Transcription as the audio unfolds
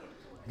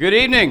Good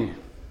evening.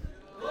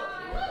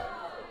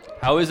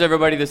 How is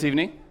everybody this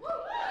evening?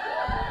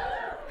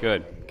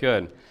 Good.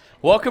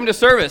 Welcome to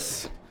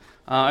service.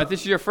 If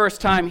this is your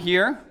first time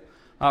here,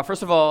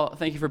 first of all,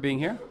 thank you for being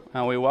here.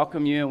 We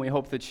welcome you, and we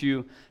hope that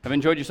you have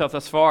enjoyed yourself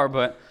thus far.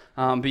 But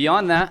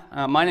beyond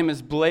that, my name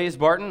is Blaze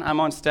Barton. I'm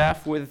on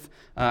staff with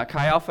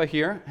Chi Alpha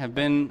here. Have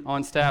been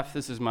on staff.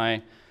 This is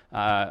my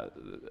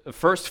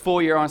first full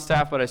year on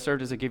staff, but I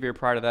served as a give year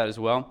prior to that as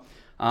well.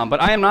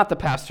 But I am not the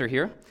pastor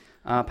here.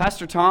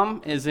 Pastor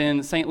Tom is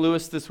in St.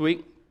 Louis this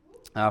week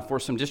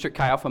for some District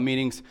Chi Alpha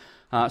meetings.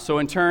 So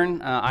in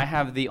turn, I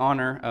have the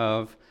honor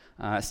of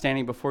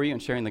standing before you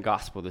and sharing the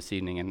gospel this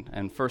evening.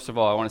 And first of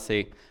all, I want to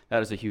say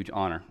that is a huge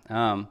honor.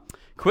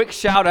 Quick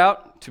shout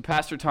out to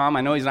Pastor Tom.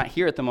 I know he's not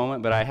here at the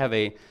moment, but I have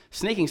a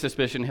sneaking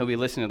suspicion he'll be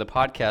listening to the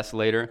podcast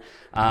later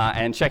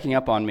and checking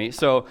up on me.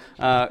 So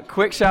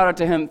quick shout out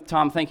to him.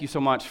 Tom, thank you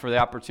so much for the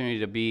opportunity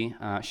to be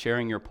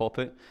sharing your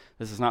pulpit.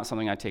 This is not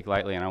something I take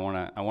lightly, and I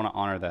want to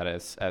honor that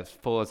as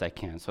full as I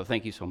can. So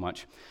thank you so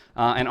much.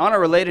 And on a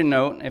related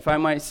note, if I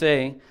might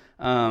say,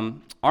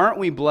 aren't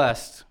we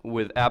blessed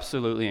with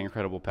absolutely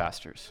incredible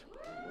pastors?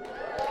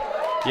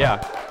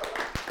 Yeah.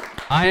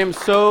 I am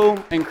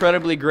so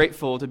incredibly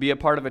grateful to be a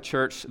part of a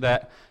church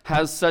that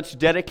has such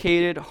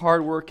dedicated,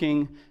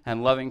 hardworking,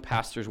 and loving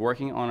pastors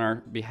working on our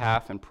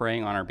behalf and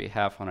praying on our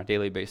behalf on a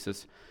daily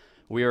basis.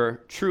 We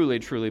are truly,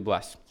 truly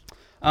blessed.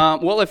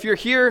 Well, if you're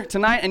here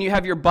tonight and you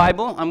have your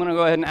Bible, I'm going to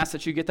go ahead and ask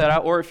that you get that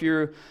out. Or if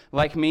you're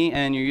like me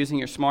and you're using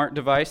your smart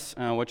device,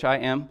 which I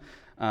am,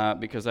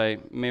 because I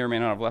may or may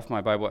not have left my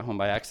Bible at home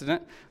by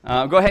accident,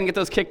 go ahead and get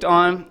those kicked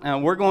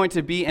on. We're going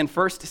to be in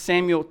 1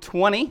 Samuel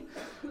 20.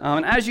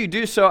 And as you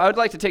do so, I would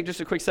like to take just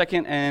a quick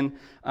second and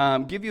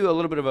give you a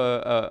little bit of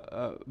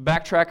a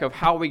backtrack of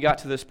how we got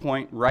to this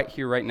point right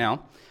here, right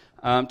now.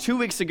 2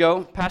 weeks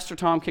ago, Pastor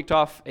Tom kicked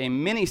off a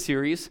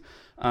mini-series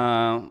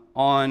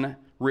on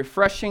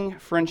refreshing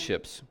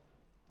friendships,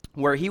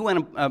 where he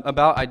went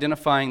about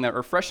identifying that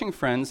refreshing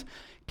friends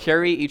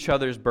carry each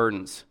other's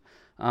burdens.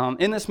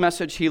 In this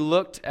message, he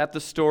looked at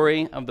the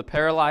story of the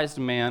paralyzed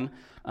man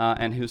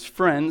and his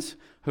friends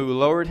who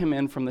lowered him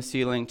in from the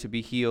ceiling to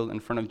be healed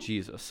in front of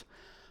Jesus.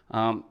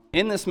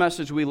 In this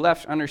message, we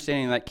left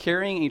understanding that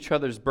carrying each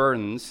other's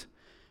burdens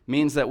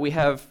means that we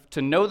have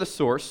to know the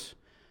source,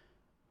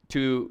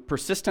 to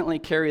persistently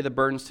carry the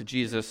burdens to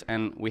Jesus,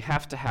 and we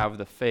have to have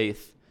the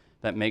faith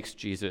that makes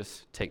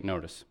Jesus take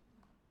notice.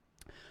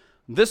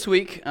 This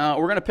week, we're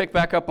going to pick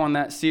back up on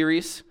that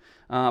series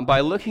by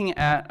looking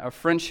at a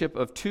friendship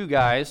of two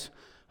guys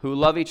who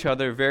love each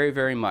other very,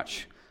 very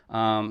much.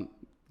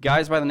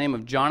 Guys by the name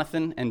of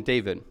Jonathan and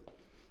David.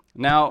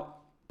 Now,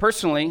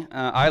 personally,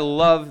 I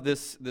love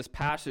this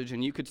passage,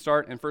 and you could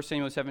start in 1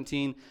 Samuel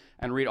 17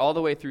 and read all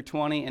the way through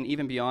 20 and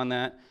even beyond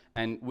that,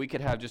 and we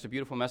could have just a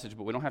beautiful message,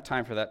 but we don't have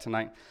time for that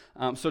tonight.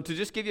 So to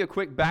just give you a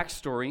quick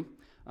backstory,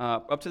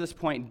 up to this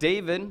point,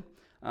 David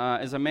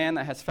is a man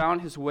that has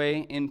found his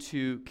way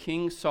into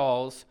King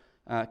Saul's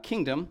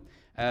kingdom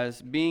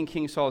as being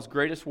King Saul's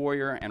greatest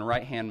warrior and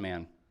right-hand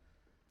man.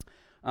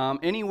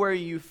 Anywhere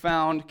you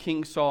found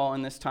King Saul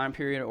in this time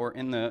period or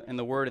in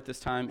the Word at this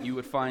time, you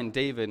would find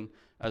David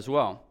as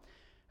well.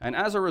 And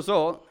as a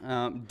result,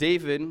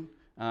 David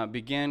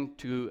began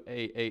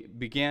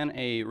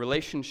a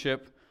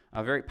relationship,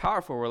 a very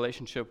powerful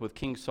relationship with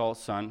King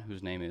Saul's son,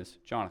 whose name is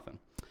Jonathan.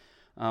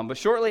 But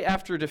shortly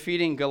after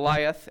defeating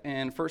Goliath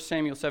in 1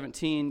 Samuel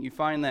 17, you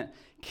find that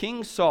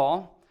King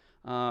Saul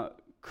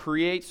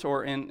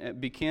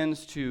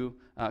begins to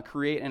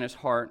create in his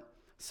heart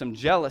some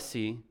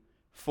jealousy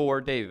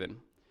for David.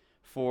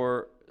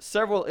 For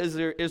several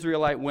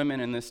Israelite women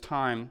in this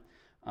time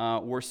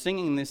were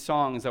singing these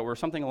songs that were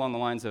something along the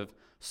lines of,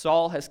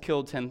 Saul has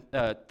killed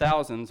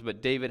thousands,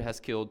 but David has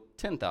killed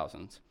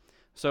 10,000s.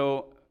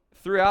 So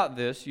throughout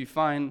this, you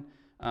find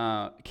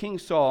King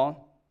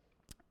Saul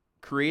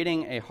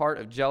creating a heart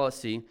of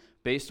jealousy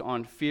based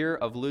on fear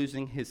of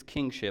losing his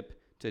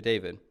kingship to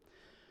David.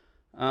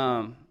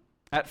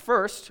 At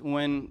first,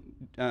 when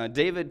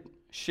David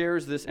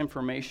shares this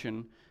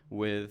information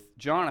with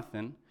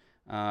Jonathan,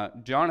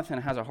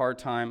 Jonathan has a hard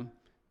time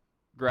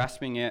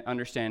grasping it,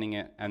 understanding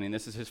it. I mean,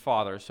 this is his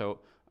father, so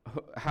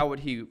how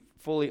would he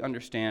fully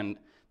understand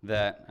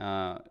that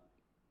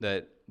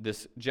that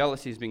this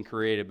jealousy is being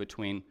created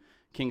between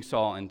King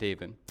Saul and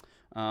David?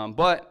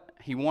 But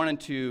he wanted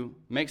to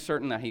make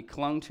certain that he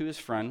clung to his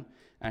friend,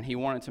 and he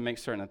wanted to make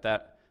certain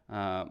that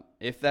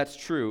if that's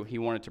true, he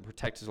wanted to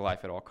protect his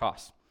life at all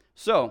costs.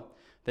 So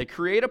they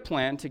create a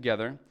plan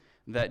together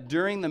that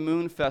during the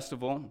moon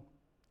festival,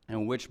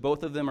 in which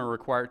both of them are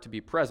required to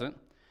be present,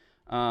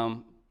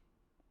 Jonathan,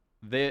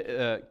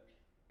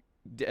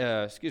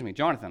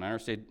 I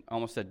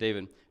almost said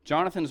David.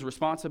 Jonathan's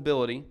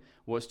responsibility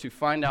was to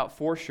find out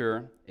for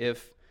sure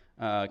if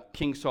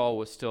King Saul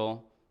was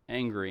still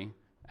angry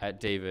at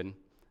David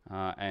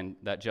and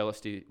that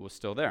jealousy was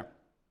still there.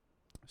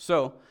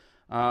 So,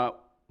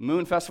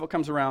 Moon Festival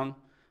comes around.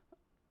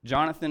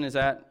 Jonathan is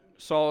at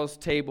Saul's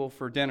table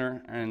for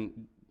dinner,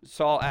 and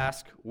Saul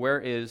asks,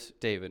 "Where is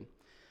David?"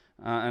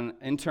 And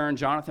in turn,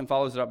 Jonathan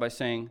follows it up by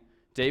saying,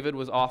 David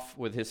was off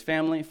with his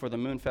family for the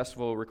moon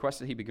festival,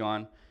 requested he be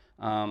gone,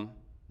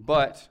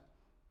 but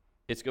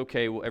it's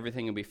okay, well,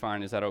 everything will be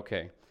fine. Is that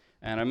okay?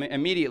 And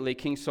immediately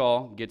King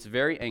Saul gets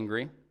very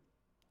angry,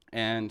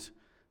 and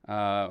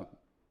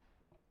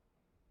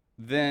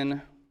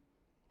then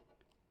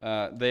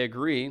they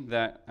agree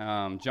that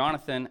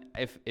Jonathan,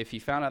 if he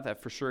found out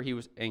that for sure he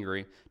was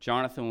angry,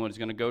 Jonathan was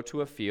going to go to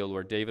a field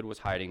where David was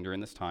hiding during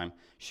this time,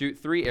 shoot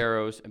 3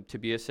 arrows to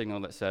be a signal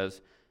that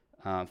says,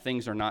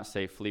 things are not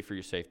safe, flee for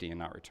your safety and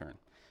not return.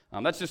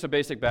 That's just a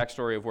basic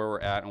backstory of where we're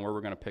at and where we're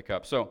going to pick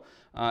up. So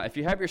if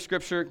you have your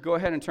scripture, go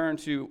ahead and turn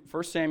to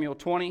 1 Samuel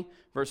 20,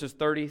 verses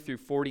 30 through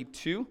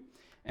 42.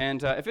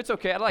 And if it's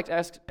okay, I'd like to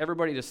ask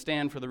everybody to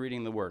stand for the reading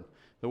of the word.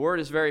 The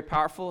word is very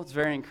powerful, it's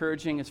very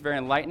encouraging, it's very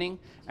enlightening,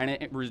 and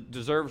it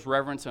deserves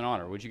reverence and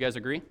honor. Would you guys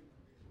agree?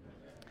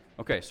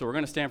 Okay, so we're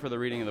going to stand for the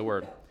reading of the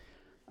word.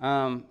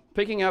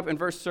 Picking up in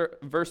verse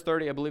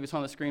 30, I believe it's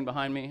on the screen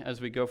behind me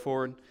as we go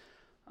forward.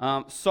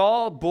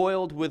 Saul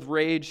boiled with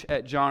rage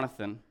at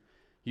Jonathan.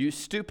 You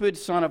stupid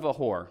son of a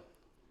whore.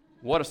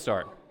 What a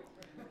start.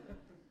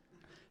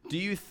 Do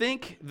you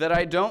think that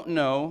I don't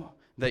know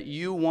that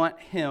you want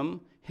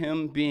him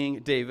being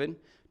David,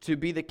 to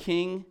be the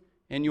king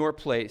in your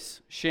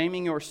place,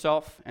 shaming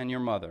yourself and your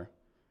mother?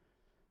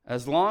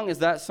 As long as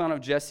that son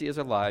of Jesse is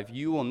alive,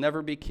 you will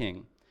never be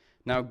king.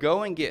 Now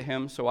go and get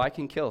him so I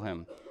can kill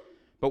him.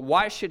 But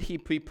why should he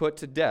be put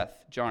to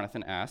death?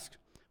 Jonathan asked.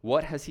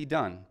 What has he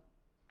done?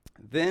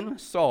 Then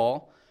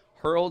Saul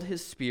hurled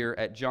his spear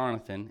at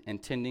Jonathan,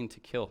 intending to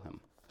kill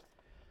him.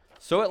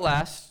 So at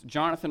last,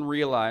 Jonathan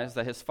realized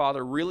that his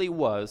father really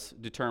was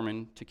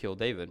determined to kill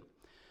David.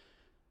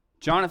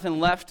 Jonathan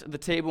left the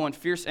table in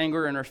fierce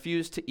anger and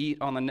refused to eat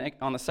on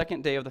the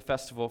second day of the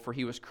festival, for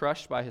he was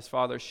crushed by his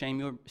father's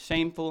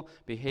shameful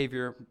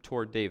behavior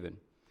toward David.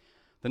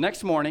 The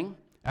next morning,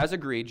 as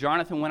agreed,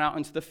 Jonathan went out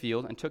into the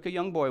field and took a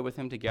young boy with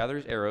him to gather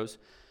his arrows,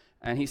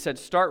 and he said,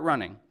 "Start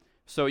running,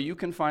 so you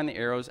can find the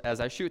arrows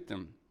as I shoot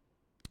them."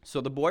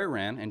 So the boy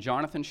ran, and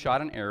Jonathan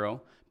shot an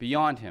arrow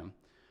beyond him.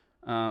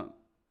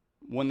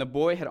 When the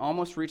boy had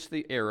almost reached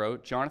the arrow,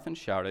 Jonathan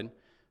shouted,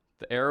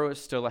 "The arrow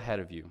is still ahead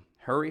of you.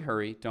 Hurry,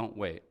 hurry, don't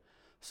wait."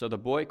 So the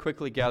boy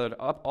quickly gathered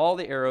up all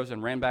the arrows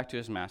and ran back to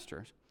his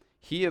masters.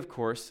 He, of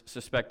course,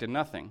 suspected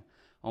nothing.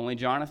 Only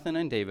Jonathan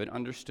and David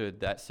understood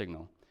that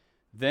signal.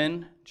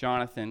 Then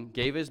Jonathan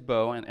gave his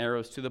bow and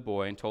arrows to the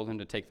boy and told him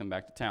to take them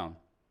back to town.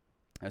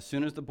 As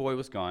soon as the boy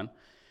was gone,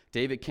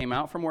 David came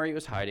out from where he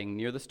was hiding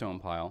near the stone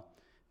pile.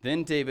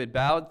 Then David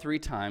bowed 3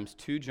 times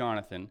to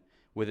Jonathan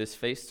with his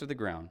face to the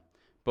ground.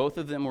 Both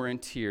of them were in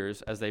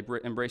tears as they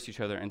embraced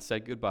each other and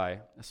said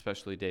goodbye,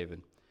 especially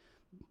David.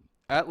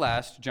 At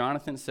last,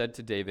 Jonathan said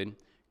to David,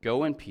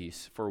 "Go in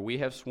peace, for we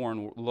have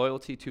sworn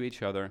loyalty to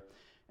each other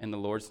in the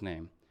Lord's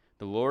name.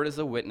 The Lord is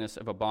a witness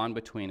of a bond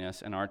between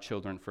us and our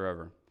children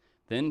forever."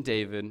 Then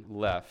David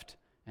left,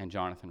 and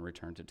Jonathan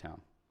returned to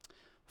town.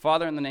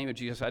 Father, in the name of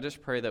Jesus, I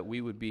just pray that we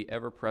would be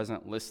ever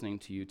present listening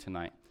to you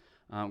tonight.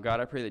 God,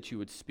 I pray that you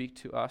would speak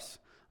to us.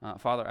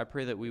 Father, I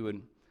pray that we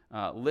would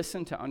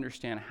listen to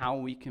understand how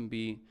we can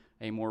be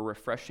a more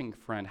refreshing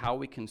friend, how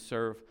we can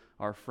serve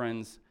our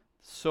friends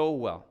so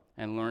well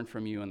and learn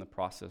from you in the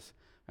process.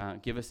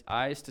 Give us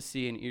eyes to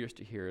see and ears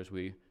to hear as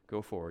we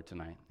go forward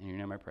tonight. In your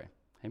name I pray.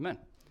 Amen.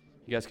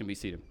 You guys can be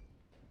seated.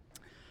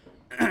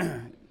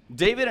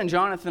 David and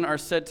Jonathan are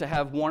said to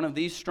have one of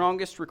the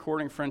strongest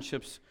recording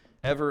friendships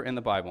ever in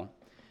the Bible.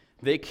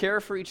 They care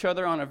for each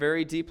other on a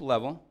very deep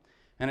level.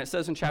 And it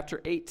says in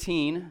chapter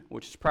 18,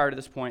 which is prior to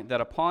this point,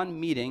 that upon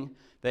meeting,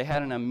 they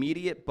had an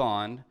immediate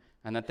bond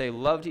and that they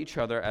loved each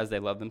other as they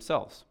loved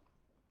themselves.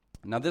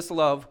 Now, this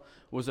love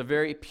was a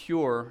very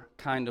pure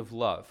kind of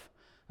love,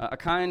 a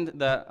kind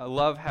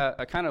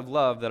of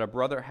love that a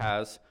brother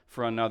has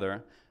for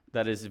another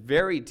that is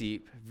very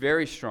deep,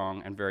 very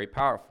strong, and very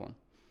powerful.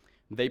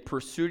 They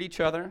pursued each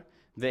other.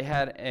 They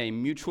had a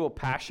mutual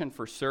passion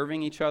for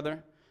serving each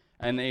other,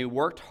 and they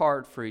worked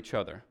hard for each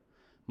other.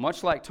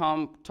 Much like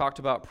Tom talked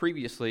about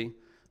previously,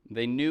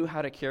 they knew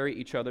how to carry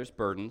each other's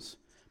burdens,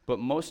 but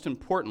most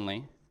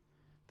importantly,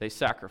 they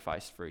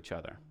sacrificed for each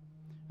other.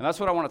 And that's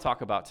what I want to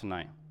talk about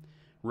tonight.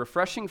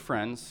 Refreshing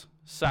friends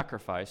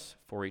sacrifice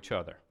for each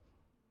other.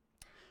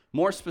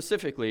 More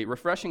specifically,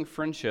 refreshing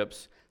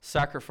friendships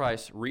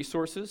sacrifice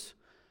resources,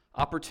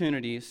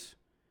 opportunities,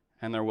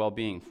 and their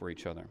well-being for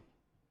each other.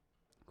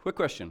 Quick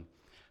question.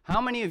 How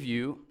many of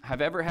you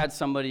have ever had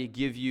somebody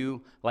give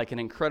you like an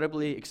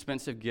incredibly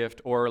expensive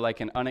gift or like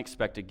an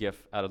unexpected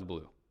gift out of the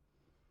blue?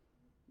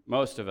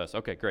 Most of us.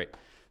 Okay, great.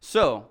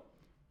 So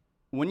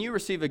when you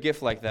receive a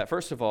gift like that,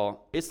 first of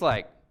all, it's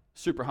like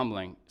super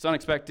humbling. It's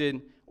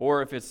unexpected,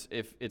 or if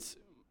it's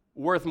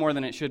worth more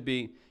than it should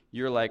be,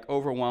 you're like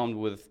overwhelmed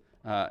with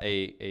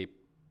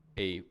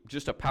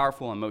just a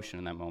powerful emotion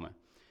in that moment.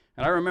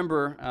 And I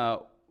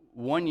remember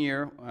one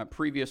year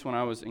previous when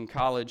I was in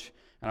college,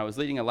 and I was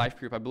leading a life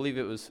group. I believe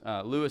it was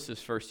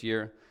Lewis's first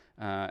year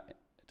at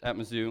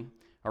Mizzou.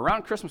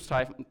 Around Christmas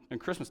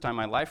time,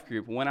 my life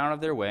group went out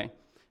of their way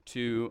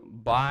to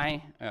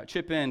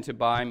chip in to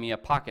buy me a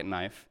pocket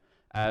knife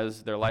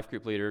as their life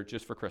group leader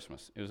just for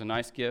Christmas. It was a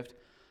nice gift.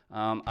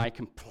 I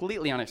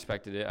completely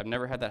unexpected it. I've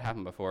never had that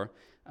happen before.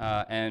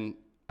 And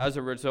as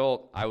a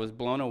result, I was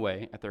blown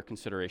away at their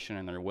consideration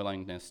and their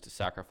willingness to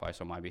sacrifice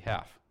on my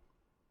behalf.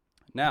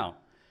 Now,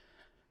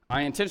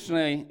 I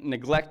intentionally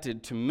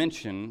neglected to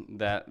mention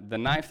that the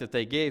knife that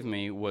they gave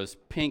me was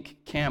pink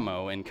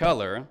camo in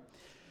color,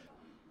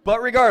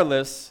 but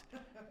regardless,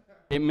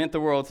 it meant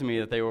the world to me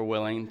that they were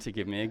willing to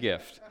give me a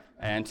gift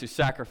and to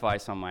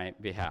sacrifice on my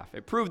behalf.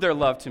 It proved their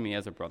love to me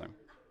as a brother.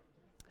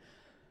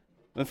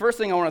 The first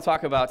thing I want to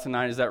talk about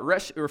tonight is that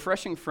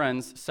refreshing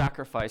friends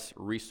sacrifice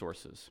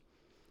resources.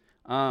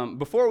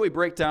 Before we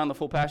break down the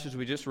full passage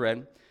we just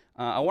read,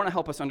 I want to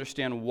help us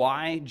understand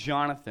why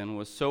Jonathan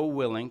was so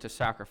willing to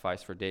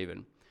sacrifice for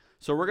David.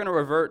 So we're going to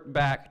revert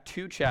back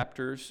 2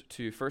 chapters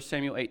to 1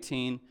 Samuel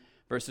 18,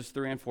 verses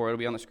 3 and 4. It'll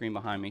be on the screen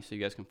behind me so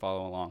you guys can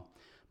follow along.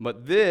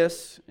 But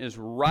this is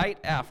right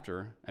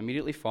after,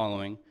 immediately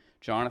following,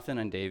 Jonathan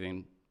and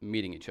David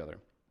meeting each other.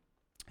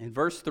 In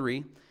verse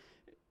 3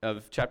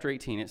 of chapter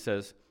 18, it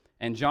says,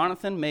 "And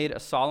Jonathan made a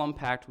solemn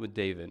pact with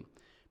David,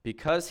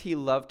 because he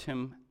loved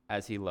him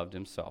as he loved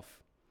himself.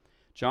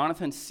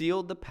 Jonathan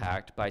sealed the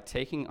pact by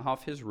taking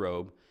off his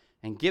robe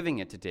and giving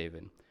it to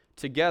David,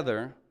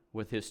 together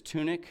with his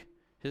tunic,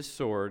 his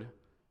sword,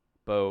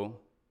 bow,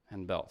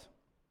 and belt."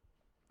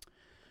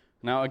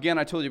 Now, again,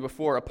 I told you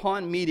before,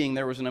 upon meeting,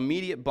 there was an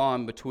immediate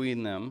bond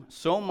between them,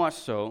 so much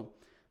so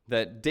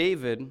that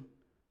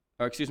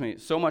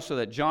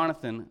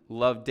Jonathan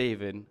loved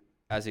David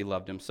as he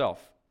loved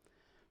himself.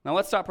 Now,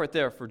 let's stop right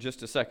there for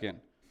just a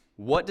second.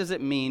 What does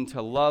it mean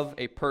to love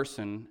a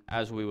person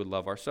as we would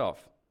love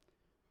ourselves?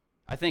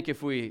 I think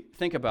if we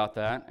think about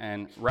that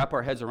and wrap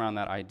our heads around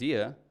that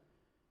idea,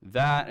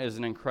 that is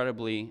an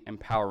incredibly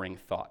empowering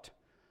thought.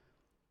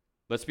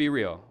 Let's be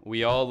real.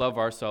 We all love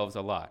ourselves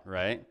a lot,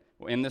 right?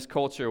 In this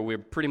culture, we're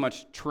pretty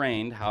much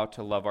trained how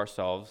to love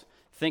ourselves,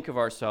 think of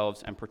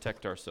ourselves, and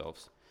protect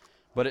ourselves.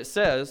 But it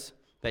says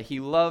that he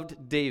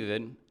loved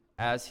David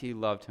as he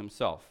loved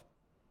himself.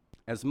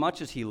 As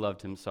much as he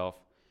loved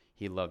himself,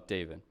 he loved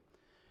David.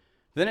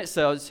 Then it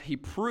says he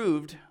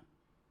proved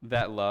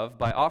that love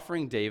by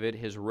offering David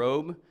his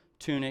robe,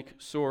 tunic,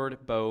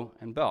 sword, bow,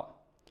 and belt.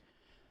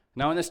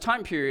 Now, in this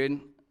time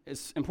period,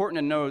 it's important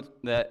to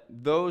note that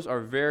those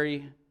are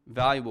very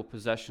valuable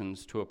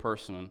possessions to a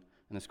person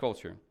in this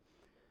culture.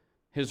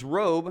 His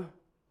robe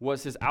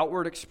was his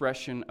outward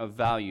expression of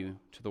value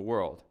to the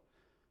world.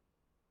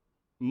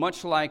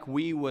 Much like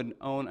we would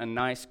own a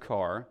nice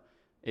car,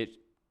 it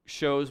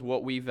shows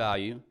what we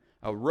value.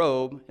 A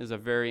robe is a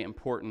very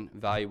important,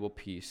 valuable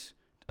piece,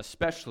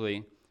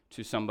 especially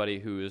to somebody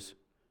who is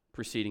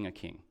preceding a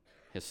king,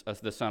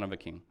 the son of a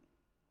king.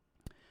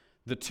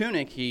 The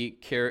tunic he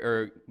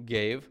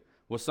gave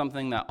was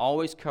something that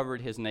always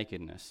covered his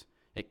nakedness.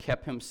 It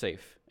kept him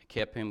safe. It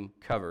kept him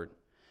covered.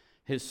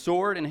 His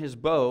sword and his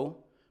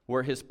bow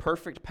were his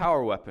perfect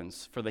power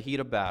weapons for the heat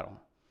of battle.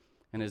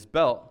 And his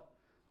belt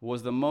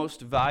was the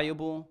most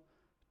valuable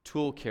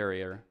tool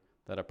carrier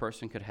that a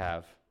person could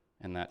have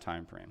in that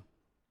time frame.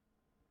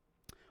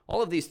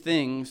 All of these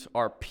things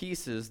are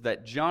pieces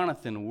that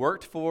Jonathan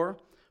worked for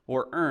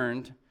or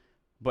earned,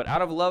 but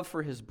out of love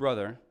for his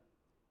brother,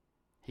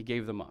 he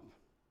gave them up.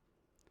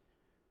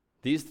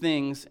 These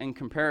things, in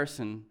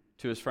comparison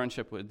to his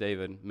friendship with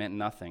David, meant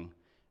nothing,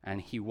 and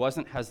he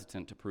wasn't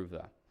hesitant to prove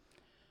that.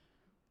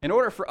 In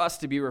order for us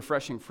to be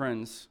refreshing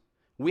friends,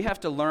 we have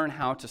to learn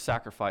how to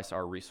sacrifice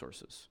our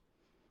resources.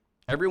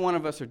 Every one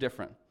of us are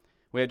different.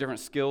 We have different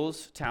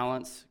skills,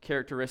 talents,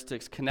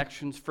 characteristics,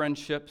 connections,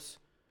 friendships,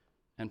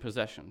 and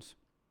possessions.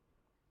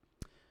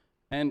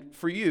 And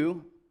for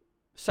you,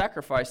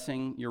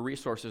 sacrificing your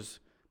resources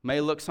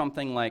may look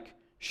something like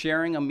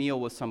sharing a meal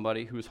with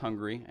somebody who's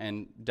hungry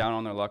and down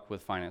on their luck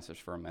with finances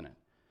for a minute.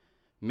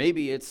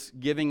 Maybe it's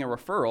giving a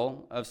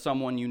referral of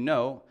someone you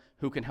know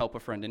who can help a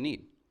friend in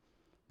need.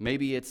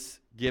 Maybe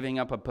it's giving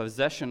up a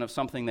possession of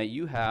something that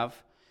you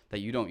have that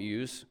you don't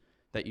use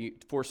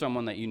for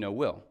someone that you know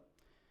will.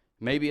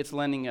 Maybe it's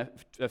lending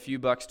a few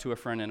bucks to a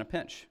friend in a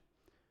pinch.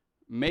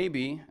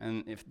 Maybe,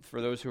 and if for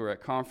those who are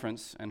at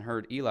conference and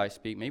heard Eli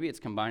speak, maybe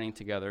it's combining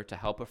together to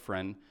help a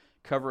friend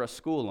cover a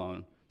school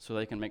loan so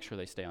they can make sure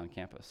they stay on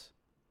campus.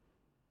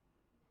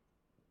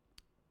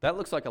 That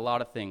looks like a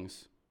lot of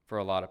things for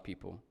a lot of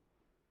people.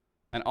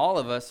 And all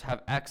of us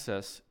have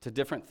access to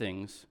different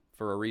things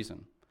for a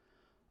reason.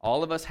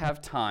 All of us have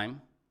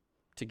time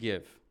to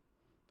give.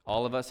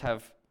 All of us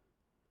have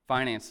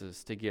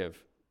finances to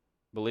give.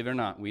 Believe it or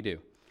not, we do.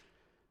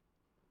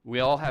 We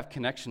all have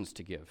connections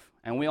to give,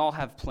 and we all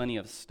have plenty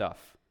of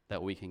stuff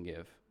that we can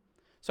give.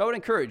 So I would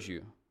encourage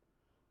you,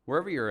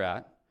 wherever you're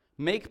at,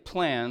 make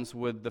plans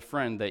with the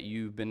friend that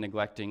you've been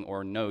neglecting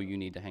or know you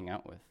need to hang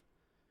out with.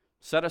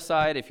 Set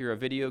aside, if you're a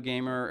video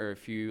gamer or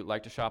if you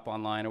like to shop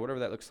online or whatever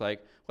that looks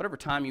like, whatever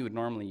time you would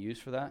normally use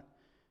for that,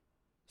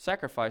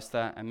 sacrifice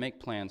that and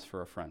make plans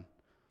for a friend.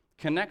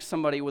 Connect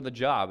somebody with a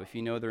job if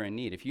you know they're in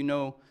need. If you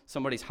know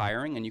somebody's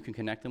hiring and you can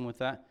connect them with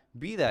that,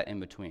 be that in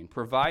between.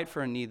 Provide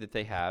for a need that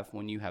they have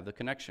when you have the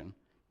connection.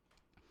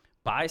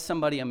 Buy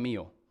somebody a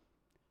meal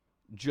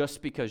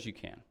just because you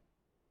can.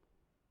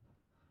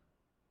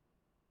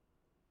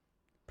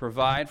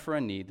 Provide for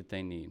a need that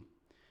they need.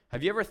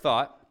 Have you ever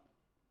thought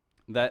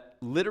that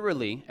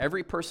literally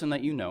every person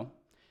that you know,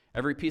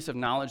 every piece of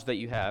knowledge that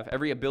you have,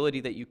 every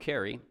ability that you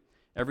carry,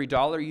 every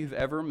dollar you've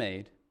ever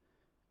made,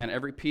 and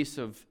every piece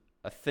of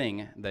a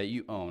thing that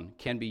you own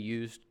can be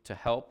used to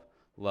help,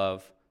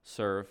 love,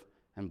 serve,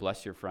 and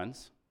bless your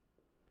friends?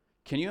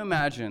 Can you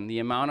imagine the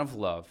amount of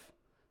love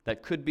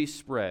that could be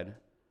spread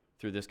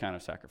through this kind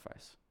of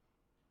sacrifice?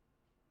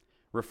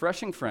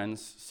 Refreshing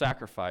friends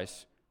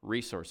sacrifice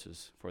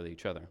resources for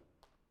each other.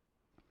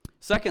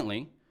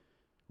 Secondly,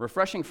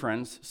 refreshing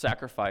friends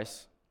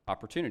sacrifice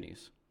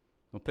opportunities.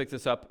 We'll pick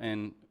this up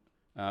in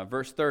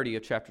verse 30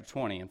 of chapter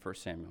 20 in 1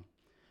 Samuel.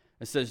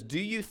 It says, "Do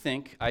you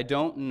think I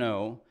don't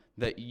know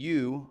that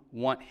you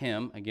want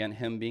him," again,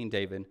 him being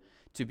David,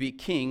 "to be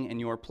king in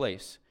your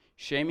place,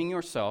 shaming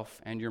yourself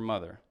and your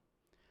mother?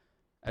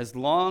 As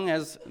long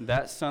as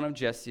that son of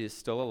Jesse is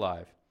still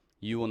alive,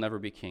 you will never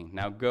be king.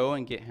 Now go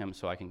and get him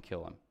so I can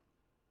kill him."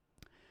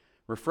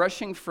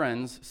 Refreshing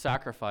friends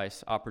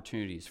sacrifice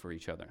opportunities for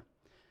each other.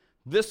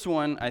 This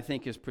one, I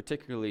think, is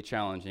particularly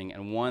challenging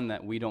and one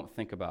that we don't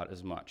think about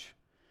as much.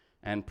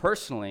 And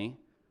personally,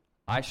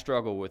 I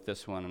struggle with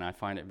this one, and I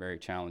find it very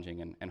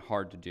challenging and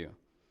hard to do.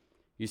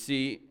 You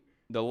see,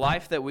 the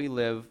life that we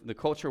live, the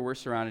culture we're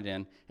surrounded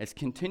in, has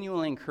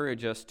continually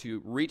encouraged us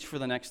to reach for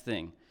the next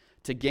thing,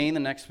 to gain the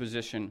next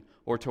position,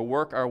 or to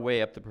work our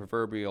way up the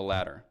proverbial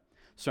ladder.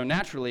 So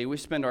naturally, we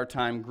spend our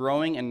time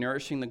growing and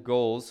nourishing the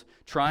goals,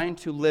 trying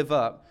to live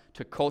up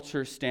to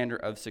culture's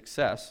standard of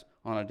success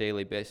on a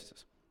daily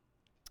basis.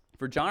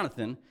 For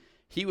Jonathan,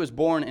 he was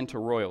born into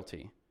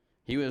royalty.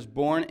 He was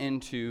born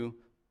into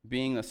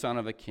being the son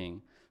of a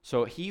king.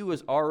 So he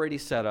was already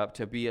set up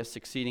to be a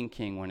succeeding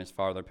king when his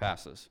father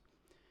passes.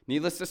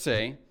 Needless to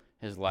say,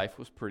 his life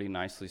was pretty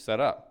nicely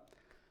set up.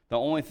 The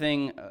only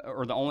thing,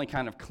 or the only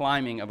kind of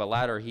climbing of a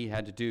ladder he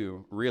had to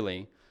do,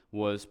 really,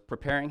 was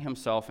preparing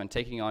himself and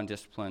taking on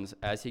disciplines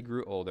as he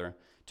grew older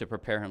to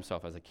prepare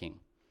himself as a king.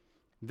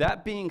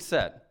 That being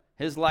said,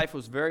 his life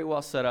was very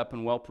well set up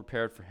and well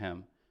prepared for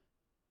him.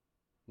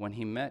 When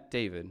he met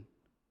David,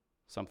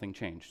 something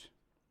changed.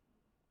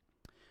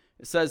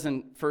 It says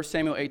in 1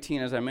 Samuel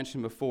 18, as I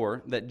mentioned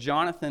before, that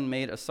Jonathan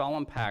made a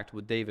solemn pact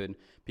with David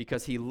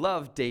because he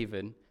loved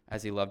David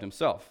as he loved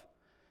himself.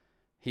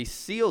 He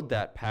sealed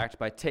that pact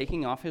by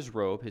taking off his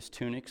robe, his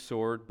tunic,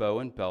 sword, bow,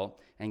 and belt,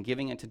 and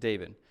giving it to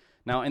David.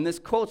 Now, in this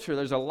culture,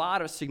 there's a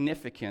lot of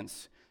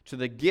significance to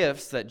the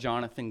gifts that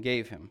Jonathan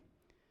gave him.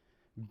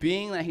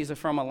 Being that he's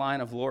from a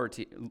line of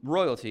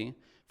royalty,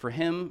 for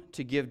him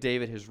to give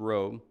David his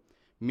robe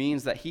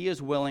means that he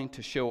is willing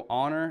to show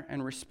honor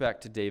and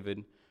respect to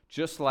David,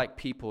 just like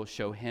people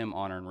show him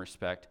honor and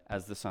respect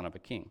as the son of a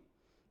king.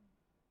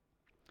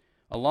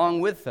 Along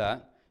with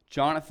that,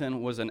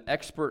 Jonathan was an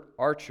expert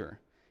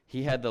archer.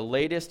 He had the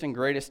latest and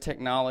greatest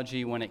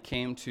technology when it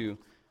came to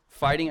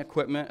fighting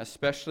equipment,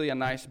 especially a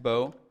nice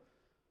bow.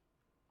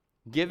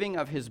 Giving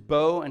of his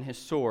bow and his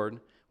sword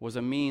was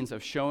a means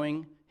of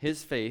showing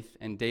his faith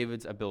in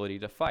David's ability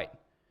to fight.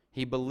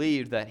 He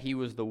believed that he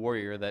was the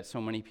warrior that so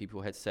many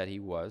people had said he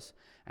was,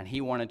 and he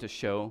wanted to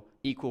show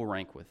equal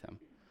rank with him.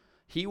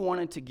 He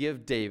wanted to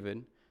give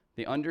David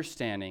the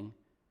understanding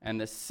and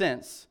the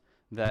sense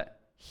that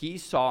he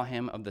saw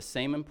him of the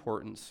same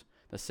importance,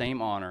 the same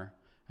honor,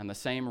 and the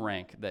same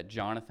rank that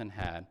Jonathan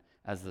had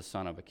as the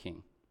son of a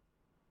king.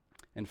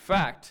 In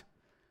fact,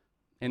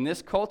 in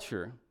this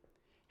culture,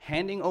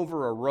 handing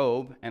over a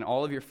robe and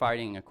all of your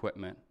fighting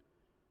equipment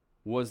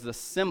was the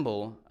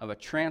symbol of a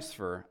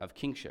transfer of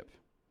kingship.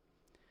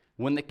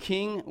 When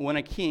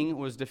a king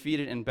was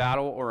defeated in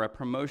battle or a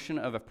promotion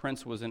of a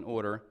prince was in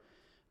order,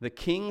 the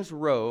king's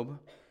robe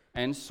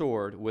and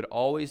sword would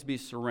always be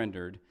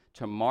surrendered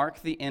to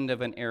mark the end of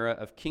an era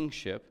of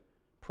kingship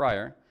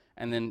prior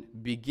and then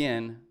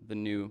begin the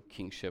new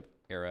kingship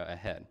era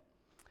ahead.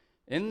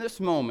 In this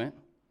moment,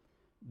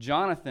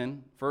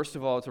 Jonathan, first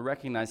of all, to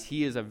recognize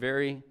he is a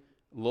very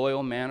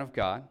loyal man of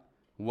God,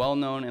 well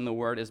known in the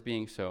word as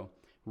being so,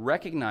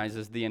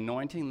 recognizes the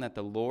anointing that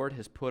the Lord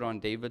has put on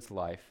David's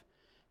life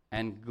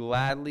and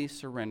gladly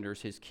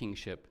surrenders his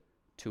kingship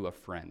to a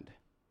friend.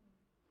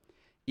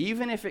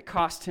 Even if it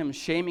cost him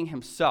shaming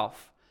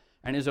himself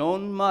and his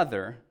own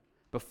mother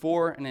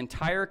before an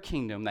entire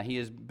kingdom that he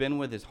has been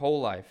with his whole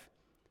life,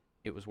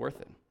 it was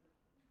worth it.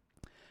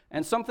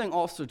 And something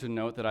also to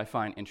note that I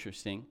find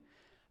interesting,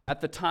 at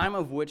the time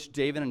of which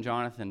David and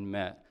Jonathan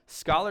met,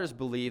 scholars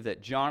believe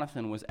that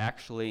Jonathan was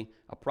actually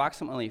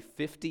approximately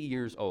 50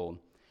 years old,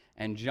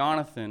 and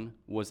Jonathan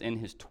was in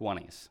his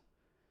 20s.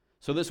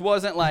 So this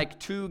wasn't like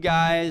two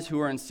guys who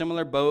were in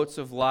similar boats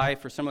of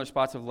life or similar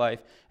spots of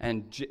life,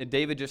 and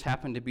David just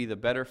happened to be the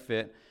better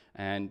fit,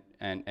 and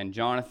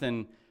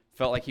Jonathan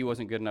felt like he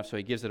wasn't good enough, so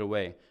he gives it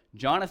away.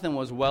 Jonathan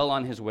was well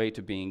on his way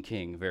to being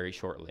king very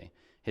shortly.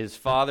 His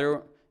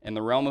father, in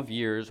the realm of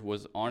years,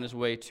 was on his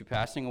way to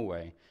passing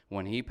away.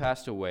 When he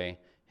passed away,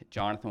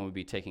 Jonathan would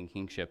be taking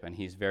kingship, and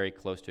he's very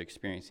close to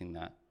experiencing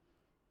that.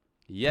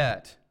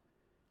 Yet,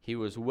 he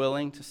was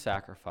willing to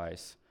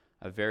sacrifice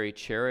a very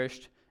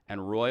cherished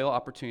and royal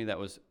opportunity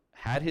that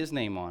had his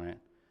name on it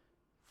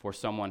for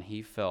someone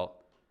he felt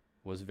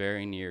was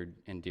very near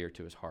and dear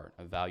to his heart,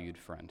 a valued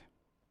friend.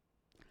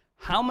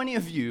 How many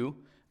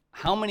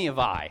of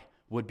I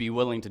would be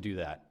willing to do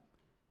that?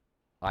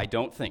 I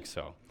don't think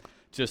so,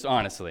 just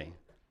honestly.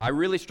 I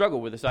really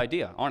struggle with this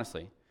idea,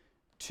 honestly.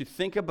 To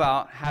think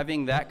about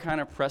having that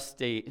kind of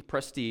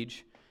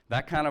prestige,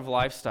 that kind of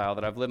lifestyle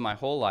that I've lived my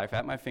whole life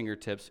at my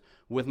fingertips,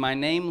 with my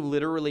name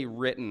literally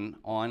written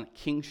on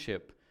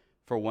kingship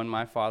for when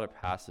my father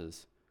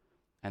passes,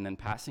 and then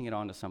passing it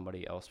on to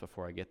somebody else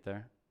before I get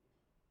there.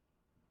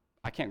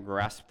 I can't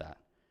grasp that.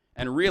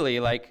 And really,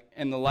 like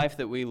in the life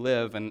that we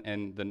live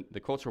and the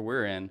culture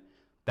we're in,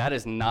 that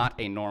is not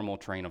a normal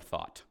train of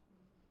thought.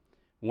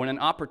 When an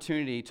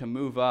opportunity to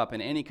move up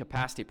in any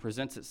capacity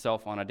presents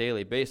itself on a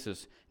daily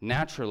basis,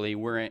 naturally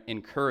we're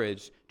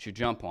encouraged to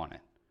jump on it.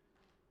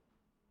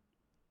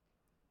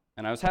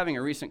 And I was having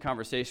a recent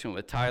conversation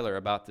with Tyler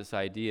about this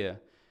idea,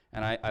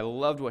 and I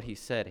loved what he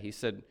said. He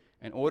said,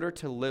 in order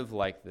to live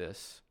like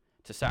this,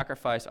 to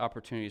sacrifice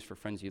opportunities for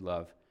friends you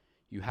love,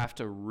 you have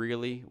to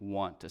really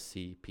want to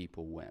see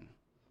people win.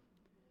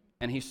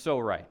 And he's so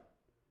right.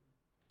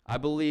 I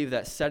believe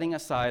that setting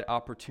aside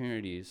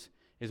opportunities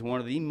is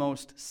one of the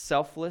most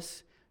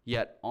selfless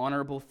yet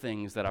honorable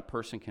things that a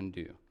person can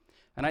do.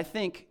 And I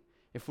think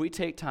if we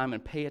take time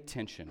and pay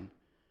attention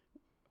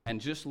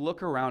and just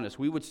look around us,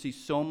 we would see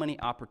so many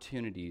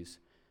opportunities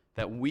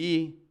that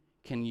we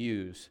can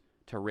use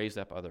to raise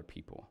up other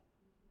people.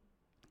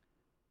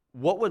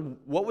 What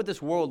would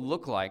this world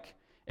look like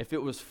if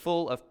it was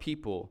full of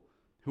people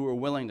who were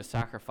willing to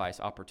sacrifice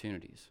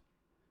opportunities?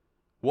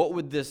 What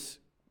would this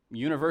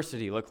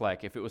university look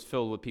like if it was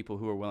filled with people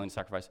who were willing to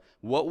sacrifice?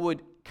 What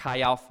would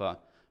Chi Alpha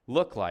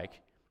look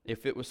like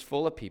if it was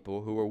full of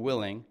people who were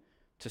willing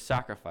to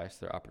sacrifice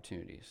their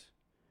opportunities?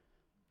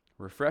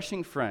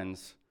 Refreshing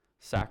friends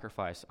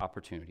sacrifice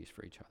opportunities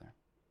for each other.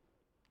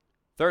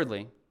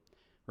 Thirdly,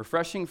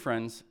 refreshing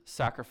friends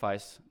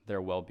sacrifice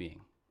their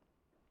well-being.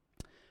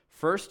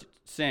 1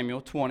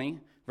 Samuel 20,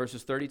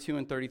 verses 32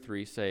 and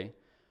 33 say,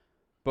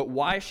 "But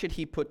why should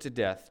he put to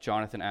death?"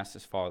 Jonathan asked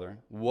his father.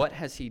 "What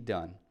has he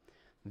done?"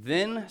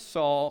 Then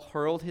Saul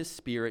hurled his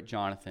spear at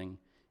Jonathan,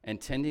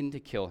 intending to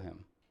kill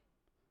him.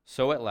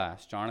 So at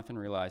last, Jonathan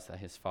realized that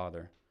his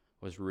father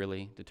was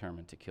really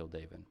determined to kill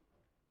David.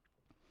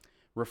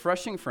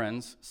 Refreshing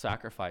friends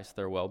sacrifice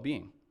their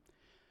well-being.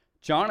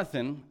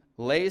 Jonathan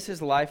lays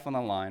his life on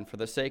the line for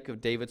the sake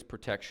of David's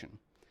protection.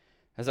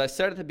 As I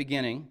said at the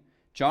beginning,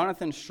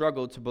 Jonathan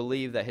struggled to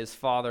believe that his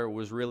father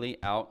was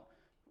really out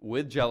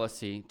with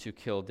jealousy to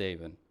kill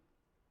David.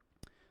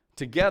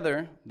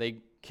 Together,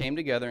 they came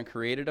together and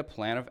created a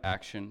plan of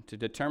action to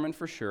determine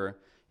for sure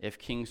if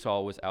King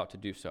Saul was out to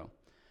do so.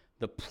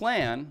 The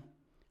plan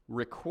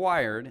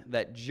required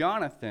that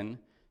Jonathan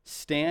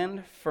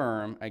stand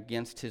firm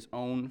against his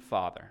own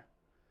father,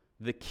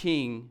 the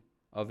king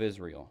of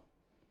Israel.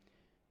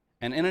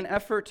 And in an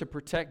effort to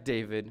protect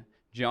David,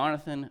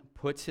 Jonathan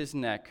puts his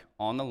neck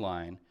on the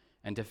line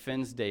and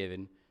defends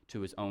David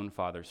to his own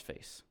father's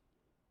face.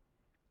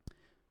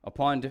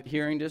 Upon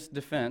hearing this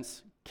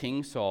defense,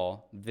 King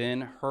Saul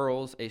then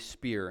hurls a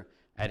spear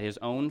at his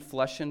own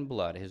flesh and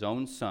blood, his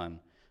own son,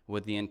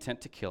 with the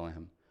intent to kill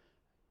him,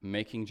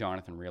 making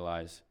Jonathan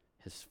realize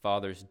his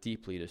father's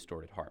deeply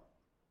distorted heart.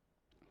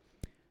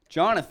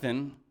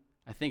 Jonathan,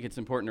 I think it's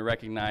important to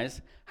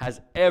recognize,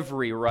 has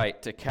every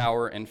right to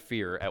cower and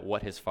fear at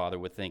what his father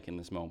would think in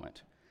this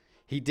moment.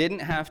 He didn't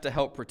have to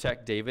help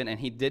protect David, and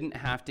he didn't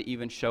have to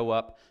even show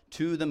up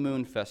to the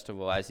moon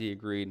festival as he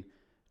agreed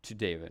to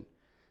David.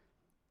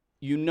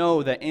 You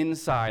know that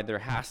inside there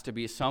has to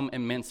be some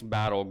immense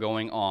battle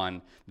going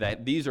on,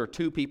 that these are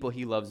two people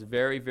he loves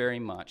very, very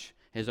much,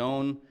 his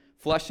own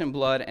flesh and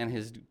blood and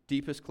his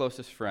deepest,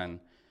 closest friend,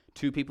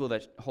 two people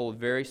that hold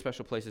very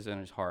special places in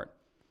his heart.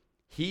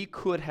 He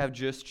could have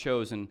just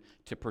chosen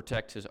to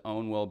protect his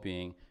own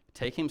well-being,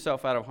 take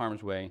himself out of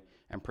harm's way,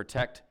 and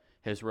protect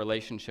his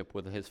relationship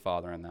with his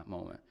father in that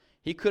moment.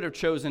 He could have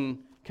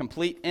chosen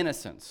complete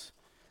innocence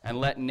and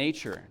let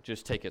nature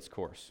just take its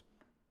course.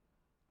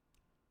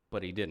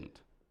 But he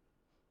didn't.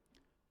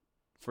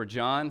 For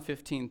John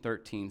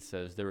 15:13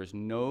 says, "There is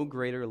no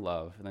greater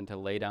love than to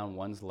lay down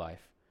one's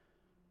life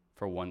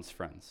for one's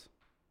friends."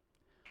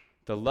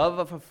 The love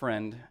of a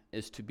friend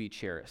is to be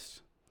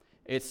cherished.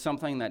 It's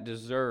something that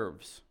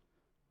deserves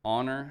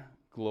honor,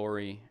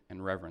 glory,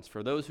 and reverence.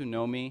 For those who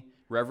know me,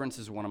 reverence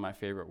is one of my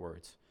favorite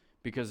words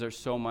because there's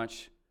so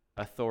much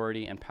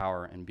authority and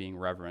power in being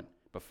reverent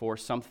before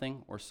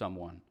something or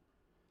someone.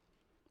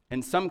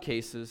 In some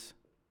cases,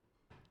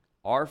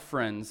 our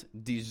friends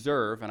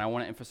deserve, and I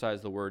want to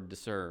emphasize the word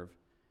deserve,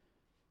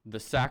 the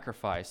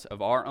sacrifice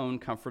of our own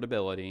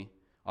comfortability,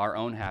 our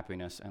own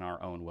happiness, and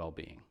our own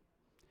well-being.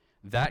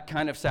 That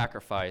kind of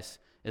sacrifice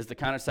is the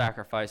kind of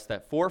sacrifice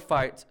that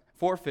forfeits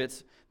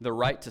the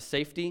right to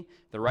safety,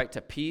 the right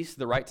to peace,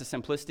 the right to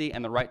simplicity,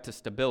 and the right to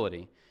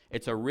stability.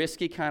 It's a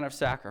risky kind of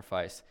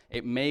sacrifice.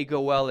 It may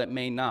go well, it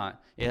may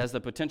not. It has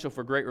the potential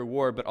for great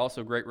reward, but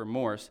also great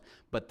remorse.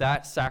 But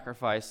that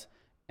sacrifice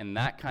and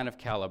that kind of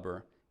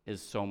caliber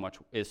is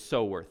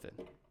so worth it.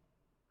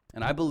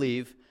 And I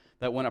believe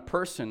that when a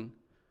person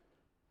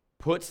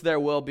puts their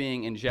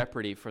well-being in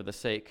jeopardy for the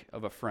sake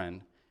of a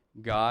friend,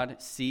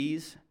 God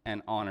sees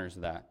and honors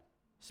that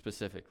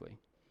specifically.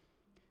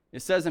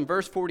 It says in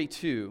verse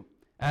 42,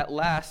 "At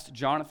last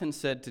Jonathan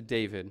said to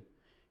David,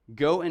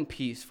 'Go in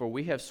peace, for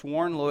we have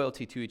sworn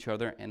loyalty to each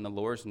other in the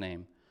Lord's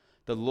name.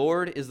 The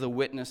Lord is the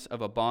witness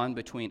of a bond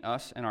between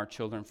us and our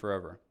children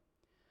forever.'"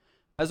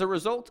 As a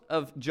result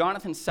of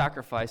Jonathan's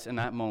sacrifice in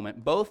that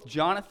moment, both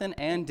Jonathan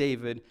and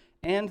David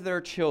and their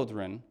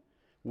children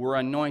were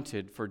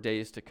anointed for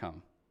days to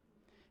come.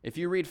 If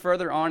you read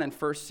further on in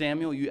 1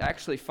 Samuel, you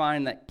actually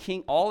find that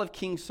all of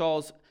King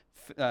Saul's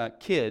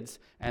kids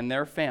and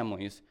their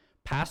families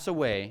pass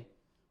away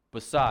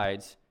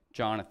besides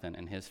Jonathan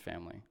and his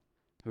family,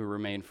 who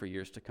remained for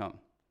years to come.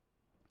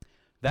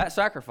 That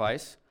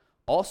sacrifice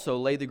also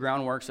laid the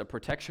groundworks of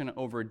protection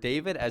over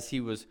David as he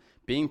was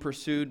being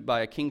pursued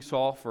by King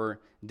Saul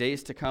for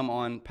days to come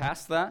on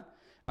past that,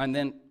 and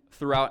then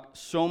throughout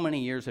so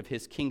many years of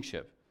his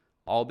kingship,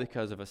 all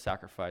because of a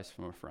sacrifice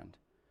from a friend.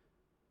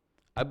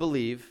 I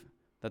believe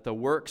that the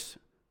works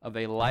of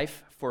a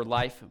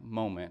life-for-life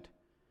moment,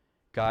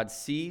 God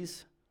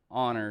sees,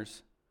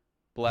 honors,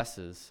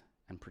 blesses,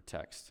 and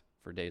protects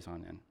for days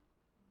on end.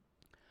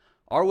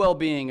 Our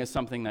well-being is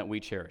something that we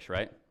cherish,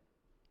 right?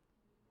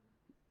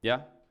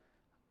 Yeah?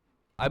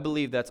 I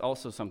believe that's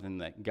also something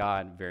that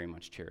God very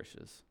much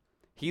cherishes.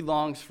 He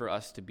longs for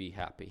us to be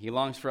happy. He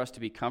longs for us to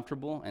be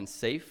comfortable and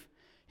safe.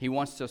 He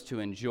wants us to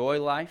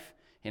enjoy life,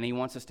 and he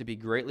wants us to be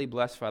greatly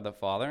blessed by the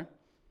Father.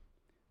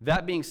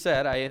 That being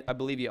said, I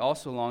believe he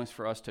also longs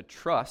for us to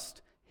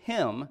trust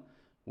him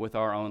with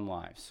our own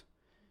lives.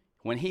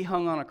 When he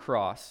hung on a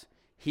cross,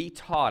 he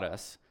taught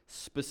us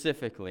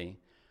specifically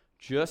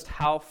just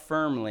how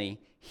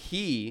firmly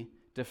he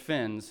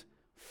defends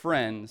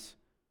friends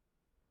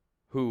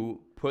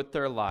who put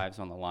their lives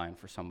on the line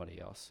for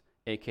somebody else,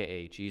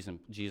 a.k.a.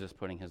 Jesus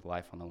putting his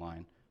life on the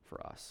line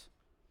for us.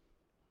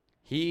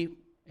 He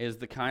is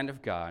the kind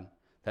of God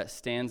that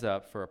stands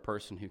up for a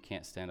person who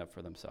can't stand up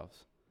for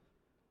themselves.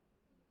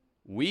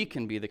 We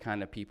can be the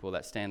kind of people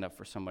that stand up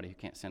for somebody who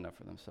can't stand up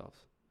for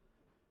themselves.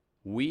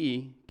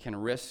 We can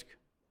risk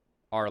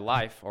our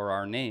life or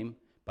our name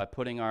by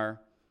putting our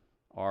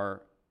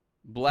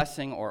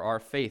blessing or our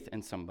faith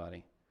in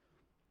somebody.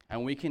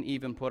 And we can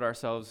even put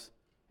ourselves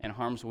in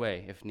harm's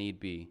way if need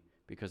be,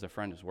 because a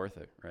friend is worth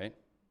it, right?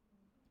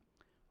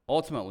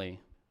 Ultimately,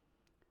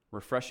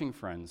 refreshing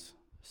friends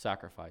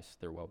sacrifice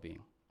their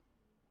well-being.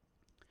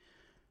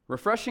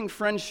 Refreshing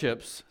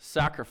friendships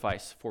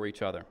sacrifice for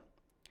each other.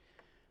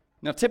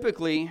 Now,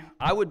 typically,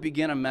 I would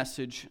begin a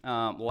message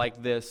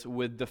like this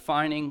with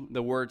defining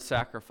the word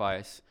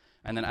sacrifice,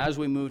 and then as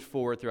we moved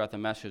forward throughout the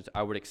message,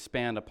 I would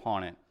expand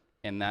upon it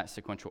in that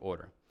sequential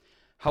order.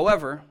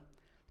 However,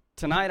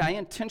 tonight I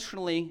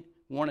intentionally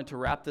wanted to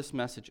wrap this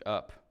message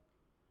up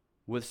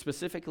with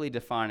specifically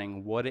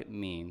defining what it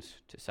means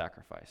to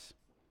sacrifice.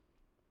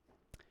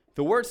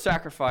 The word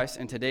sacrifice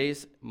in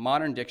today's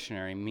modern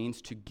dictionary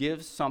means to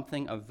give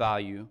something of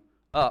value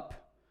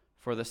up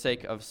for the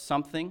sake of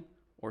something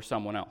or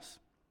someone else.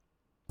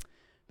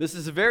 This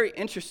is very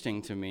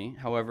interesting to me,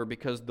 however,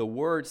 because the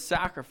word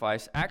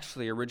sacrifice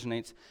actually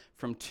originates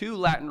from two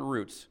Latin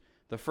roots.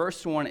 The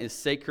first one is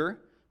sacer,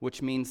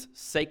 which means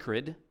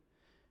sacred,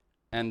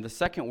 and the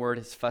second word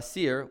is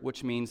facere,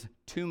 which means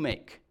to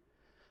make.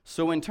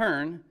 So in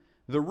turn,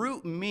 the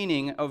root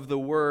meaning of the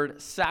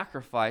word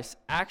sacrifice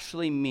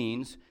actually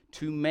means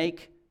to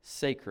make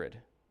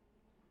sacred.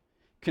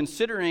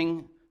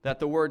 Considering that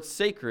the word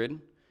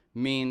sacred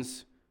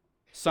means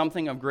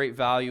something of great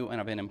value and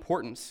of an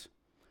importance,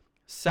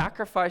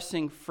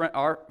 sacrificing for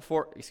our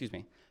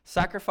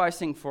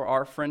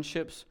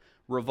friendships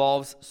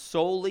revolves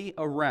solely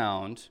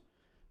around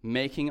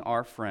making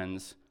our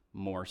friends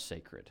more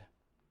sacred.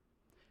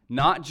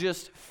 Not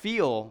just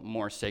feel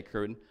more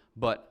sacred,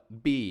 but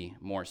be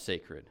more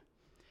sacred.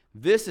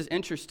 This is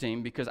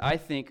interesting because I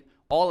think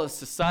all of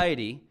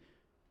society,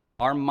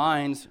 our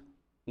minds,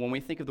 when we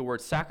think of the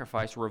word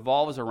sacrifice,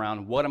 revolves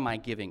around what am I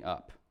giving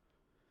up?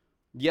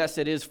 Yes,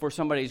 it is for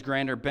somebody's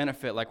grander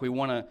benefit, like we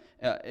want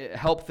to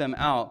help them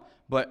out,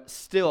 but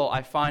still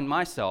I find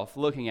myself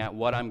looking at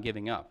what I'm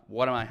giving up.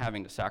 What am I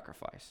having to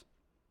sacrifice?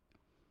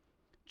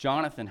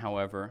 Jonathan,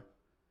 however,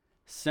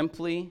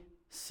 simply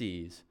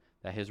sees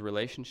that his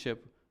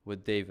relationship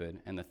with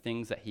David and the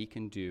things that he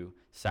can do,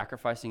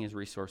 sacrificing his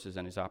resources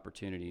and his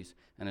opportunities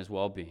and his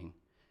well-being,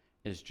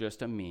 is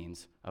just a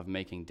means of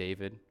making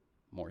David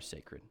more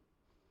sacred.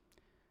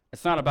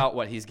 It's not about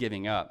what he's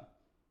giving up,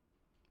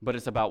 but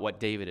it's about what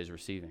David is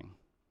receiving.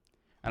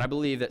 And I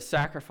believe that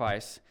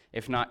sacrifice,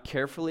 if not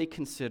carefully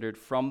considered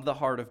from the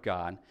heart of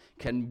God,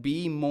 can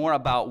be more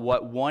about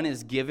what one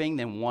is giving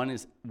than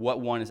what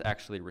one is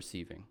actually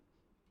receiving.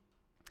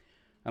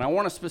 And I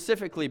want to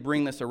specifically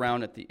bring this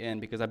around at the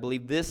end because I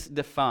believe this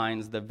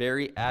defines the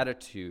very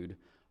attitude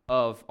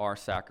of our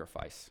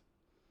sacrifice.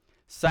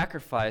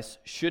 Sacrifice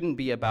shouldn't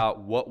be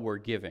about what we're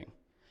giving.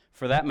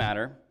 For that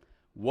matter,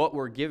 what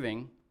we're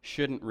giving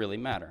shouldn't really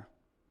matter.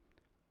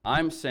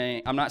 I'm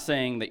not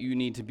saying that you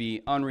need to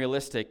be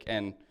unrealistic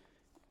and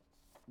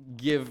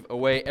give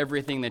away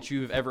everything that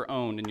you've ever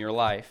owned in your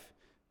life.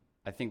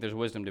 I think there's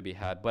wisdom to be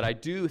had. But I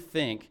do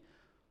think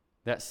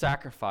that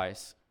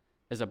sacrifice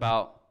is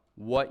about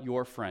what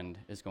your friend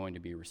is going to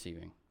be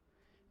receiving.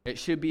 It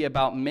should be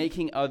about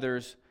making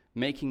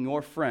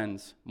your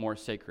friends more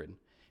sacred.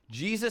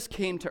 Jesus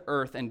came to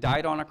earth and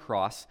died on a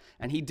cross,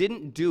 and he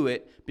didn't do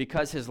it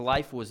because his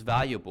life was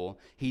valuable.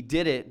 He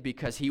did it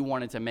because he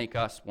wanted to make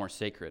us more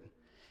sacred.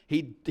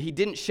 He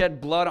didn't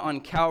shed blood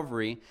on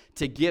Calvary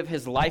to give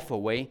his life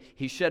away.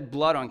 He shed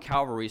blood on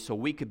Calvary so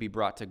we could be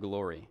brought to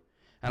glory.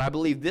 And I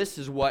believe this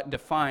is what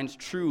defines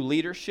true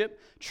leadership,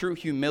 true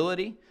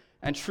humility,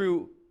 and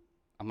true,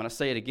 I'm going to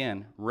say it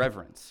again,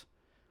 reverence.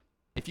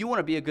 If you want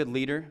to be a good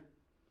leader,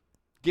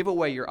 give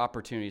away your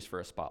opportunities for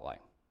a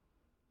spotlight.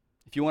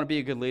 If you want to be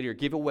a good leader,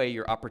 give away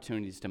your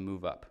opportunities to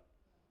move up.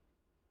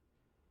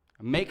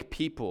 Make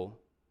people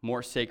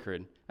more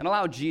sacred and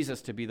allow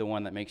Jesus to be the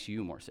one that makes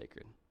you more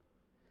sacred.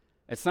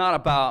 It's not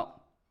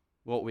about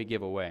what we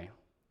give away.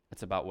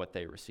 It's about what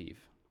they receive.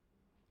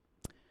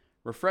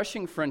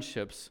 Refreshing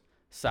friendships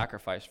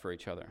sacrifice for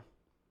each other.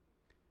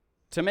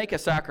 To make a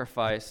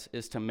sacrifice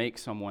is to make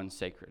someone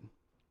sacred.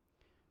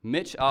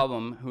 Mitch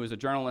Albom, who is a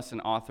journalist and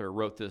author,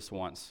 wrote this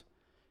once.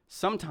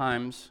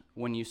 Sometimes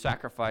when you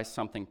sacrifice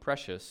something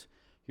precious,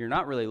 you're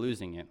not really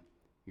losing it.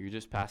 You're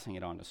just passing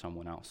it on to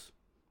someone else.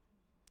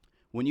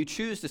 When you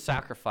choose to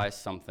sacrifice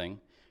something,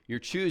 you're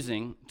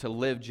choosing to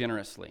live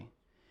generously.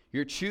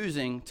 You're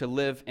choosing to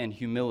live in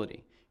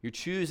humility. You're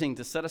choosing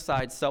to set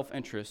aside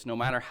self-interest, no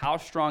matter how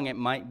strong it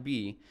might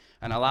be,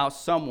 and allow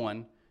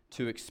someone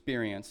to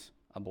experience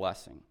a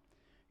blessing.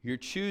 You're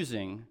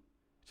choosing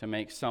to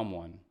make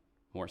someone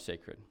more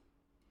sacred.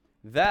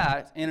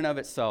 That, in and of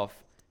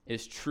itself,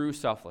 is true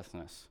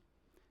selflessness.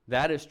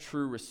 That is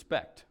true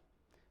respect.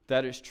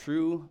 That is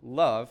true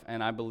love,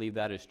 and I believe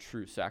that is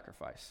true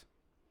sacrifice.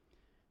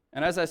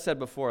 And as I said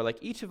before, like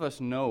each of us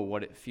know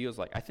what it feels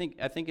like. I think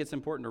it's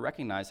important to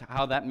recognize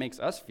how that makes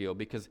us feel,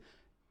 because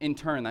in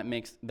turn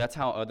that's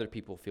how other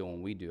people feel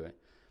when we do it.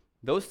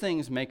 Those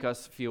things make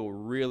us feel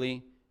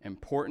really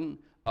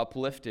important,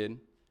 uplifted,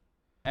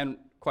 and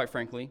quite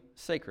frankly,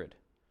 sacred.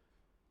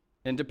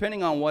 And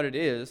depending on what it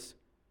is,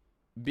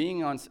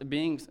 being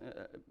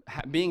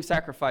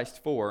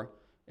sacrificed for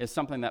is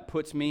something that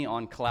puts me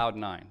on cloud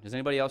 9. Does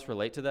anybody else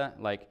relate to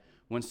that? Like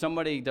when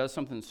somebody does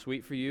something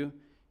sweet for you,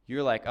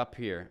 you're like up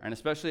here. And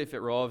especially if it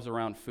revolves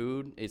around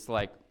food, it's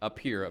like up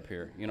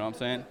here. You know what I'm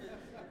saying?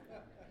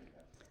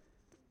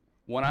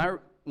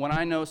 When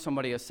I know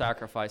somebody has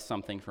sacrificed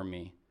something for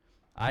me,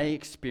 I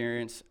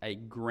experience a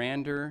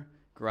grander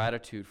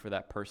gratitude for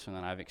that person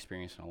than I've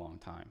experienced in a long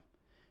time.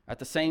 At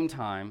the same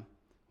time,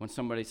 when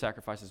somebody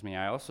sacrifices me,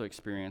 I also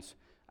experience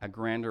a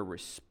grander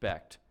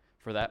respect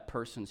for that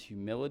person's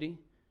humility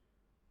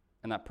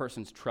and that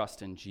person's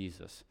trust in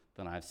Jesus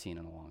than I've seen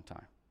in a long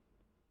time.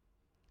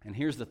 And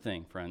here's the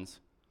thing, friends.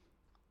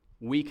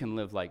 We can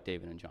live like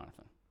David and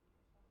Jonathan.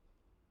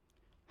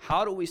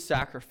 How do we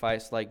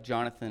sacrifice like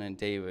Jonathan and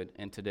David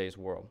in today's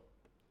world?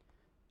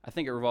 I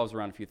think it revolves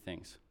around a few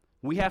things.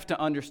 We have to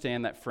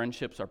understand that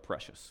friendships are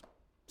precious,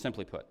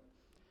 simply put.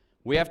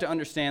 We have to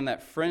understand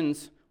that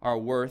friends are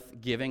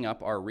worth giving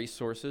up our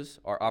resources,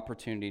 our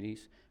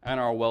opportunities, and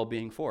our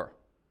well-being for.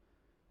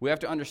 We have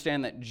to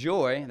understand that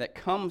joy that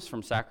comes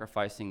from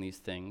sacrificing these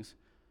things,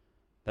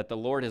 that the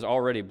Lord has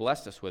already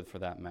blessed us with for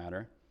that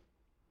matter,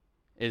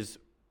 He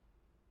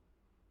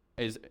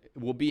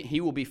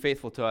will be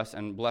faithful to us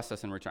and bless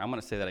us in return. I'm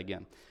going to say that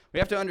again. We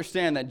have to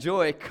understand that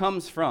joy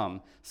comes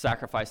from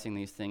sacrificing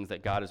these things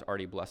that God has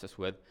already blessed us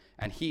with,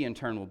 and He in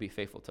turn will be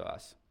faithful to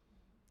us.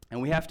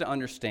 And we have to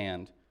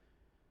understand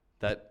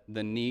that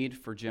the need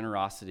for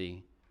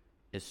generosity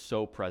is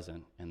so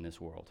present in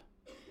this world.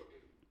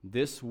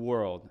 This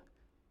world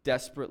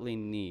desperately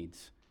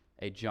needs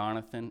a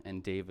Jonathan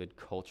and David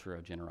culture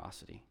of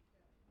generosity.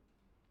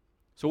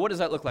 So what does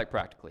that look like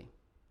practically?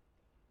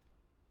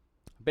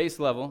 Base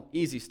level,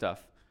 easy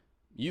stuff.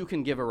 You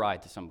can give a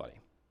ride to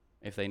somebody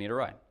if they need a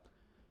ride.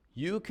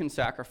 You can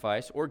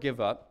sacrifice or give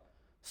up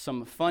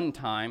some fun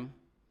time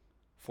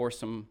for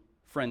some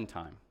friend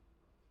time.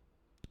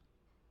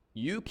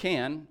 You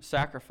can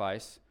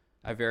sacrifice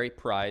a very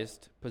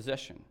prized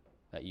possession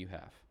that you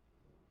have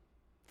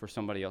for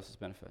somebody else's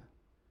benefit.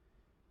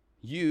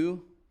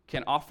 You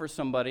can offer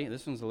somebody,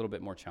 this one's a little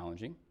bit more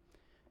challenging,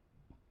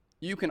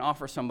 you can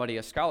offer somebody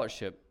a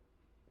scholarship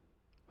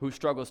who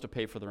struggles to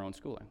pay for their own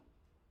schooling.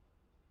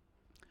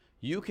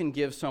 You can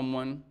give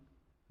someone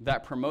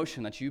that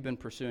promotion that you've been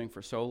pursuing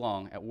for so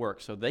long at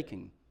work so they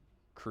can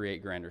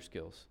create grander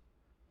skills.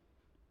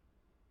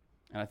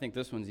 And I think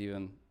this one's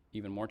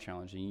even more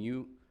challenging.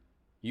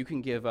 You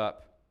can give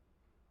up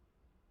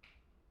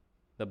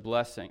the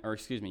blessing,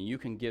 you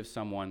can give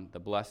someone the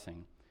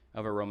blessing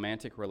of a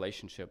romantic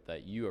relationship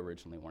that you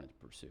originally wanted to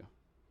pursue.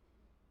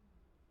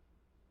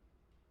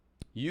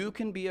 You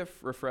can be a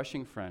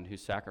refreshing friend who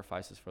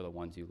sacrifices for the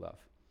ones you love.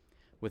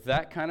 With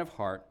that kind of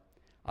heart,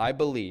 I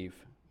believe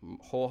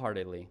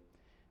wholeheartedly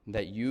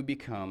that you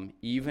become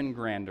even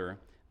grander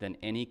than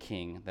any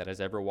king that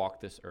has ever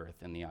walked this earth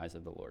in the eyes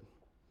of the Lord.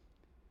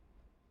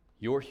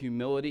 Your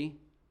humility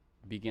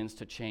begins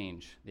to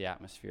change the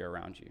atmosphere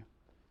around you.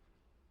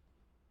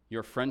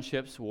 Your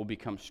friendships will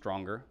become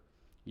stronger.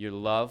 Your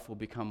love will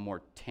become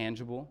more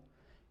tangible.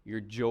 Your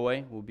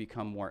joy will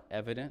become more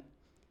evident.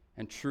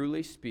 And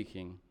truly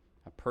speaking,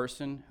 a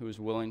person who is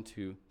willing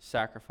to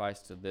sacrifice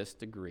to this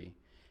degree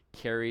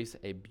carries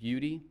a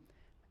beauty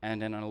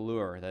and an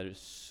allure that is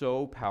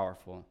so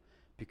powerful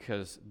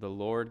because the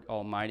Lord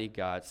Almighty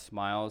God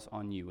smiles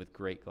on you with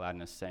great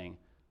gladness, saying,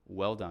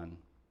 "Well done,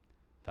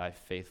 thy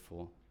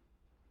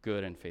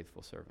good and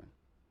faithful servant."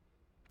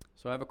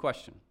 So I have a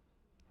question.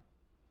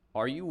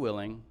 Are you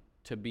willing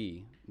to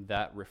be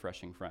that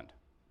refreshing friend?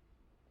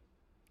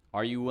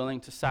 Are you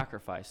willing to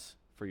sacrifice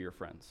for your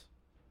friends?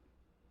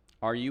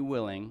 Are you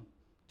willing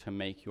to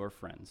make your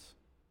friends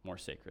more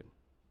sacred?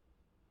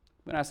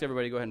 I'm going to ask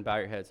everybody to go ahead and bow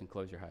your heads and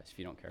close your eyes if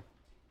you don't care.